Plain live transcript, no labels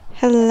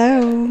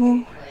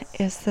Hello,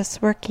 is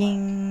this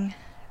working?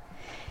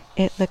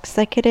 It looks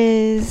like it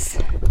is.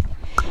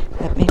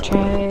 Let me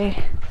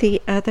try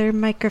the other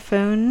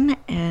microphone,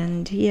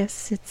 and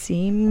yes, it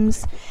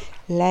seems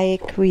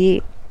like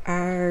we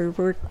are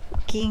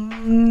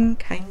working,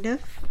 kind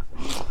of.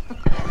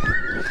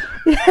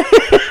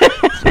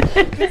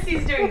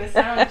 Missy's doing the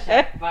sound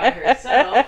check by herself.